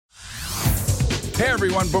Hey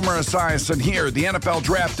everyone, Boomer Esiason here. The NFL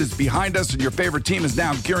Draft is behind us and your favorite team is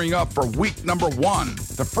now gearing up for week number 1.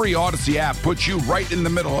 The free Odyssey app puts you right in the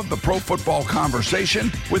middle of the pro football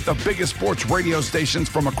conversation with the biggest sports radio stations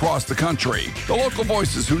from across the country. The local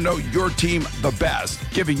voices who know your team the best,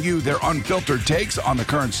 giving you their unfiltered takes on the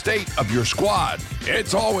current state of your squad.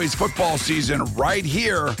 It's always football season right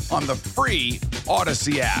here on the free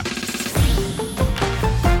Odyssey app.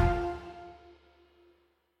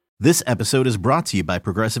 This episode is brought to you by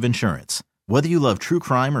Progressive Insurance. Whether you love true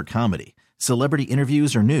crime or comedy, celebrity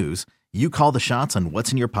interviews or news, you call the shots on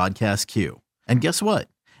what's in your podcast queue. And guess what?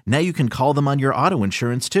 Now you can call them on your auto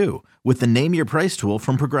insurance too with the Name Your Price tool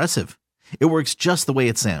from Progressive. It works just the way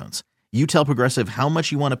it sounds. You tell Progressive how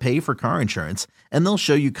much you want to pay for car insurance, and they'll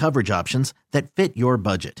show you coverage options that fit your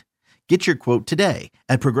budget. Get your quote today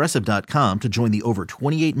at Progressive.com to join the over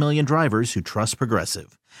 28 million drivers who trust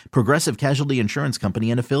Progressive. Progressive Casualty Insurance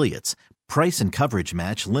Company and Affiliates. Price and coverage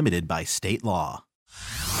match limited by state law.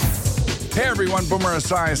 Hey everyone, Boomer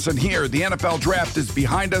Esiason here. The NFL Draft is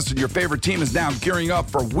behind us and your favorite team is now gearing up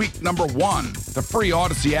for week number 1. The free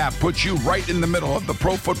Odyssey app puts you right in the middle of the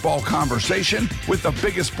pro football conversation with the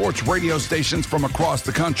biggest sports radio stations from across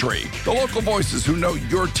the country. The local voices who know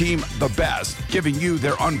your team the best, giving you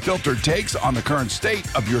their unfiltered takes on the current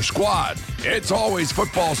state of your squad. It's always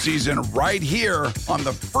football season right here on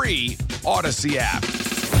the free Odyssey app.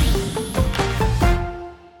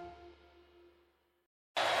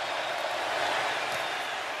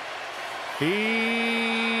 He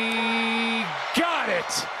got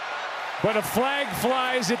it, but a flag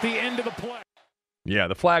flies at the end of the play. Yeah,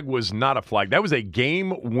 the flag was not a flag. That was a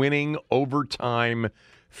game-winning overtime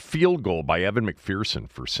field goal by Evan McPherson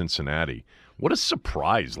for Cincinnati. What a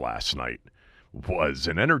surprise last night. Was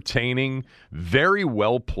an entertaining, very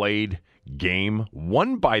well-played game,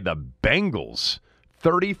 won by the Bengals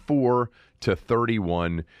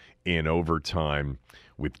 34-31 in overtime,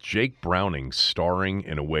 with Jake Browning starring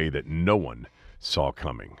in a way that no one saw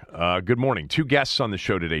coming. Good morning. 2 guests on the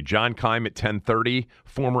show today. John Keim at 10:30,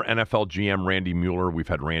 former NFL GM Randy Mueller. We've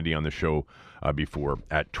had Randy on the show before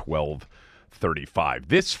at 12:35.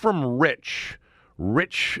 This from Rich.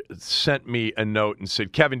 Rich sent me a note and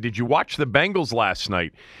said, Kevin, did you watch the Bengals last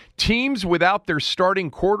night? Teams without their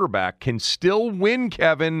starting quarterback can still win,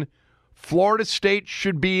 Kevin. Florida State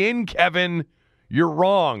should be in, Kevin. You're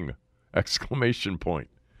wrong! Exclamation point.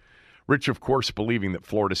 Rich, of course, believing that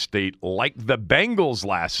Florida State, like the Bengals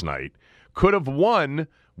last night, could have won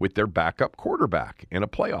with their backup quarterback in a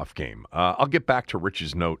playoff game. I'll get back to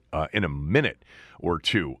Rich's note in a minute or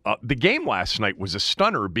two. The game last night was a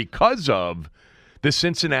stunner because of the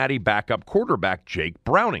Cincinnati backup quarterback, Jake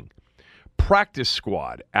Browning. Practice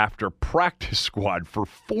squad after practice squad for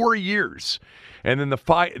 4 years. And then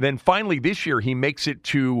then finally this year he makes it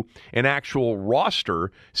to an actual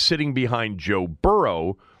roster sitting behind Joe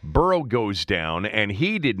Burrow. Burrow goes down, and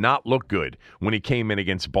he did not look good when he came in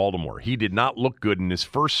against Baltimore. He did not look good in his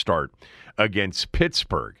first start against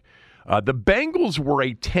Pittsburgh. The Bengals were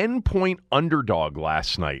a 10-point underdog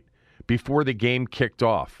last night before the game kicked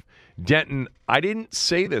off. Denton, I didn't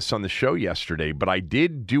say this on the show yesterday, but I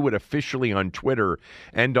did do it officially on Twitter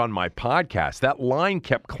and on my podcast. That line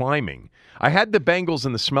kept climbing. I had the Bengals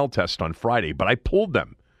in the smell test on Friday, but I pulled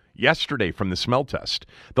them yesterday from the smell test.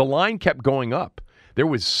 The line kept going up. There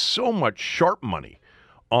was so much sharp money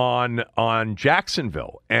on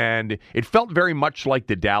Jacksonville, and it felt very much like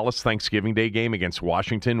the Dallas Thanksgiving Day game against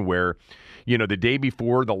Washington, where the day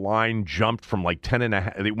before the line jumped from like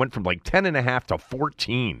 10.5. It went from like 10.5 to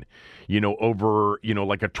 14, over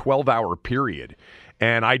like a 12-hour period.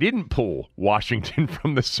 And I didn't pull Washington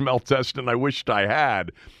from the smell test, and I wished I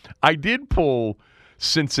had. I did pull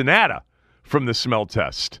Cincinnati from the smell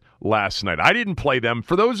test last night. I didn't play them.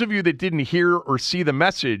 For those of you that didn't hear or see the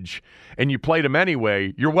message and you played them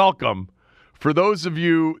anyway, you're welcome. For those of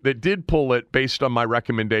you that did pull it based on my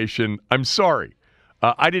recommendation, I'm sorry.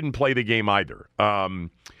 I didn't play the game either.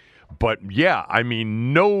 But yeah, I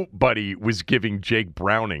mean, nobody was giving Jake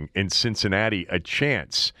Browning in Cincinnati a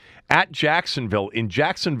chance at Jacksonville in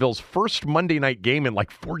Jacksonville's first Monday night game in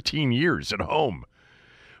like 14 years at home.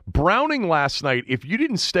 Browning last night, if you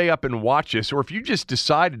didn't stay up and watch this, or if you just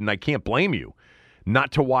decided, and I can't blame you,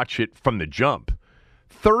 not to watch it from the jump,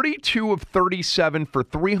 32 of 37 for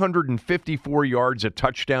 354 yards, a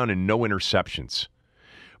touchdown, and no interceptions.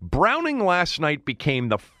 Browning last night became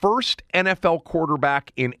the first NFL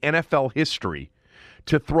quarterback in NFL history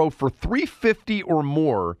to throw for 350 or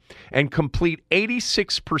more and complete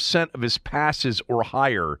 86% of his passes or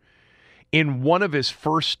higher in one of his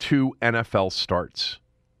first 2 NFL starts.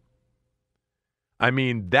 I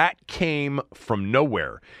mean, that came from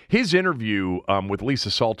nowhere. His interview with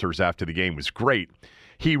Lisa Salters after the game was great.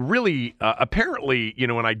 He really, apparently,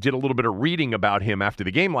 and I did a little bit of reading about him after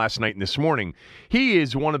the game last night and this morning, he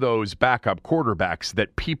is one of those backup quarterbacks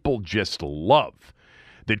that people just love.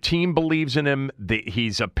 The team believes in him.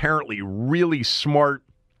 He's apparently really smart.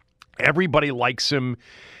 Everybody likes him.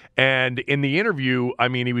 And in the interview, I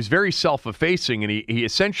mean, he was very self-effacing, and he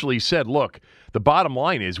essentially said, look, the bottom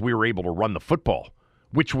line is we were able to run the football,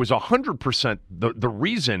 which was 100% the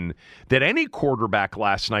reason that any quarterback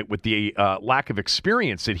last night with the lack of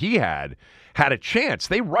experience that he had a chance.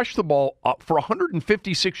 They rushed the ball up for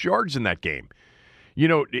 156 yards in that game.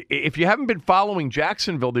 If you haven't been following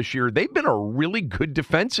Jacksonville this year, they've been a really good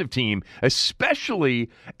defensive team, especially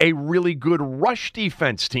a really good rush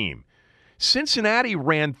defense team. Cincinnati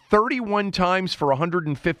ran 31 times for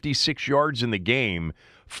 156 yards in the game,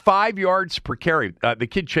 5 yards per carry. The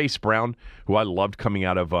kid Chase Brown, who I loved coming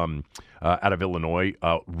out of Illinois,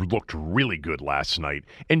 looked really good last night.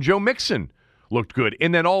 And Joe Mixon looked good.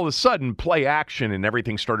 And then all of a sudden, play action and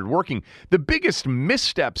everything started working. The biggest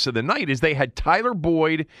missteps of the night is they had Tyler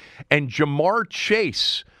Boyd and Jamar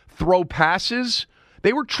Chase throw passes.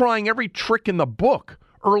 They were trying every trick in the book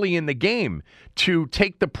early in the game to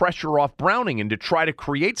take the pressure off Browning and to try to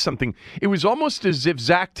create something. It was almost as if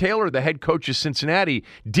Zach Taylor, the head coach of Cincinnati,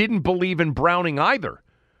 didn't believe in Browning either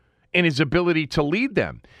and his ability to lead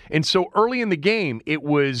them. And so early in the game, it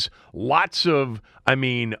was lots of,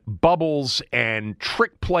 bubbles and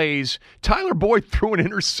trick plays. Tyler Boyd threw an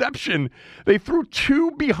interception. They threw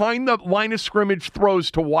 2 behind the line of scrimmage throws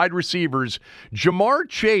to wide receivers. Jamar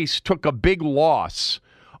Chase took a big loss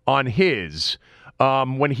on his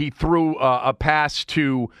when he threw a pass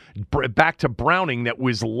back to Browning that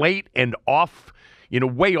was late and off,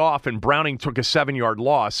 way off, and Browning took a 7-yard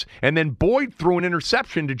loss. And then Boyd threw an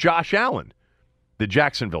interception to Josh Allen, the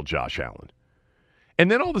Jacksonville Josh Allen. And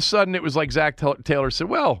then all of a sudden it was like Zach Taylor said,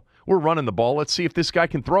 well, we're running the ball. Let's see if this guy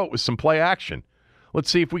can throw it with some play action. Let's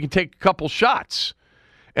see if we can take a couple shots.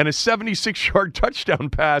 And a 76-yard touchdown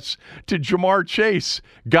pass to Jamar Chase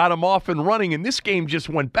got him off and running, and this game just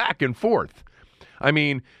went back and forth.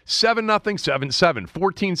 7-0, 7-7,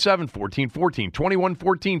 14-7, 14-14,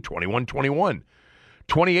 21-14, 21-21,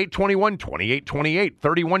 28-21, 28-28,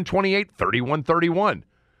 31-28, 31-31,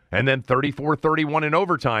 and then 34-31 in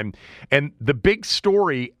overtime. And the big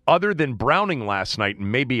story, other than Browning last night,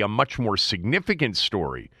 and maybe a much more significant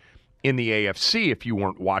story in the AFC if you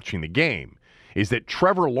weren't watching the game, is that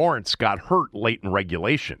Trevor Lawrence got hurt late in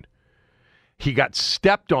regulation. He got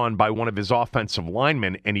stepped on by one of his offensive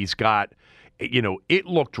linemen, and he's got... it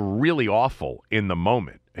looked really awful in the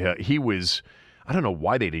moment. He was, I don't know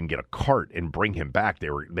why they didn't get a cart and bring him back. They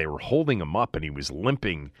were holding him up, and he was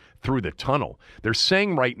limping through the tunnel. They're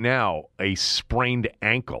saying right now a sprained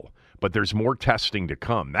ankle, but there's more testing to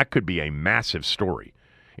come. That could be a massive story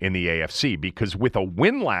in the AFC, because with a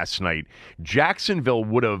win last night, Jacksonville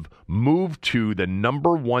would have moved to the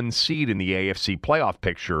number 1 seed in the AFC playoff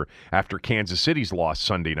picture after Kansas City's loss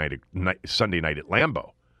Sunday night at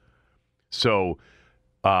Lambeau. So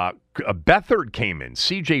Beathard came in.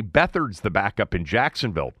 C.J. Beathard's the backup in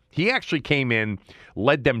Jacksonville. He actually came in,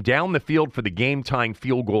 led them down the field for the game-tying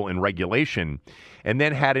field goal in regulation, and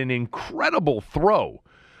then had an incredible throw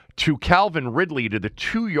to Calvin Ridley to the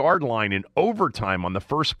 2-yard line in overtime on the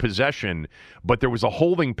first possession, but there was a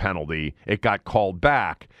holding penalty. It got called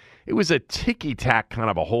back. It was a ticky-tack kind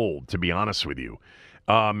of a hold, to be honest with you.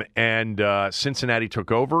 And Cincinnati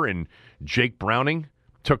took over, and Jake Browning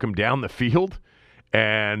took him down the field,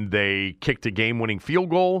 and they kicked a game-winning field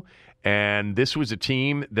goal. And this was a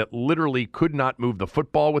team that literally could not move the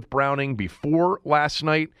football with Browning before last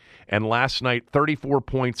night. And last night, 34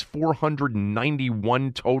 points,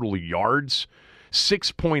 491 total yards,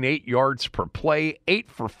 6.8 yards per play, 8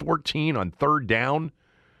 for 14 on third down.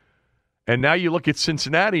 And now you look at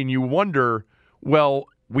Cincinnati and you wonder, well,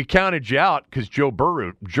 we counted you out because Joe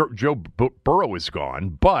Burrow is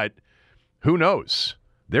gone, but who knows?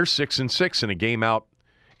 They're 6-6 in a game out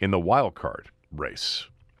in the wild card race.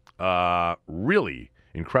 Really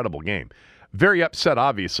incredible game. Very upset,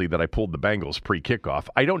 obviously, that I pulled the Bengals pre-kickoff.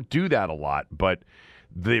 I don't do that a lot, but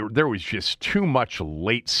there was just too much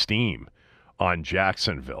late steam on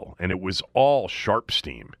Jacksonville, and it was all sharp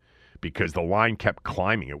steam because the line kept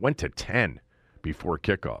climbing. It went to 10 before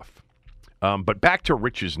kickoff. But back to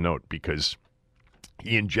Rich's note, because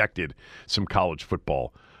he injected some college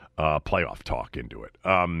football playoff talk into it.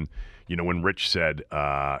 When Rich said,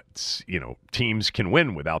 teams can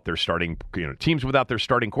win without their starting, teams without their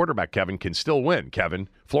starting quarterback, Kevin, can still win, Kevin.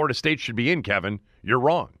 Florida State should be in, Kevin. You're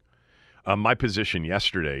wrong. My position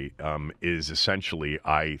yesterday is essentially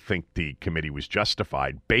I think the committee was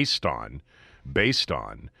justified based on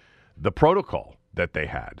the protocol that they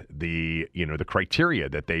had, the criteria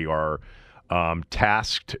that they are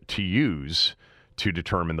tasked to use to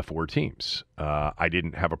determine the 4 teams. I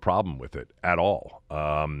didn't have a problem with it at all.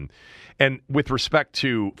 And with respect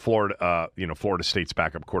to Florida, Florida State's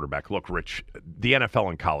backup quarterback, look, Rich, the NFL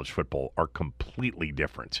and college football are completely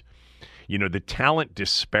different. The talent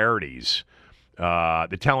disparity,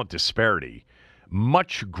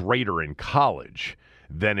 much greater in college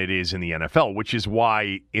than it is in the NFL, which is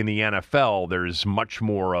why in the NFL there's much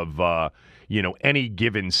more of, any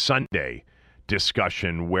given Sunday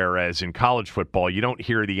discussion, whereas in college football you don't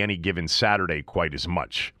hear the any given Saturday quite as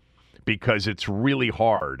much because it's really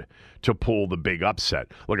hard to pull the big upset.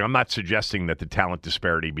 Look, I'm not suggesting that the talent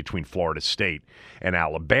disparity between Florida State and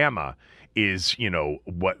Alabama is,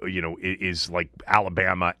 is like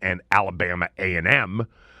Alabama and Alabama A&M.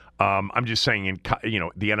 I'm just saying,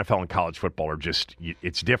 the NFL and college football are just,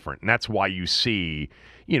 it's different. And that's why you see,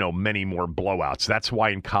 many more blowouts. That's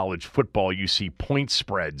why in college football you see point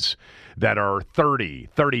spreads that are 30,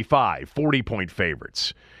 35, 40-point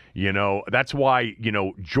favorites. That's why,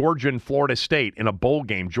 Georgia and Florida State in a bowl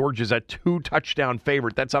game, Georgia's a 2-touchdown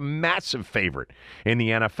favorite. That's a massive favorite in the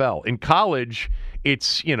NFL. In college,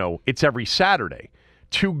 it's every Saturday.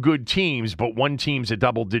 2 good teams, but one team's a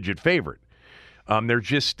double-digit favorite. There's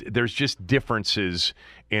just differences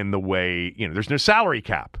in the way, there's no salary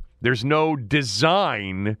cap. There's no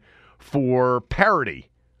design for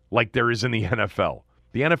parity like there is in the NFL.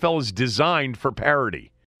 The NFL is designed for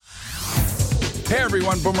parity. Hey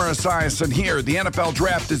everyone, Boomer Esiason here. The NFL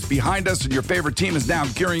draft is behind us and your favorite team is now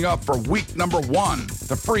gearing up for week number 1.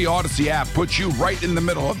 The free Odyssey app puts you right in the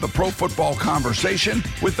middle of the pro football conversation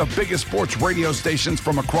with the biggest sports radio stations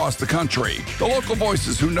from across the country. The local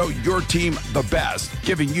voices who know your team the best,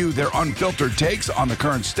 giving you their unfiltered takes on the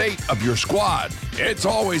current state of your squad. It's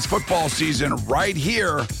always football season right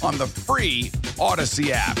here on the free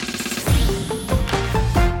Odyssey app.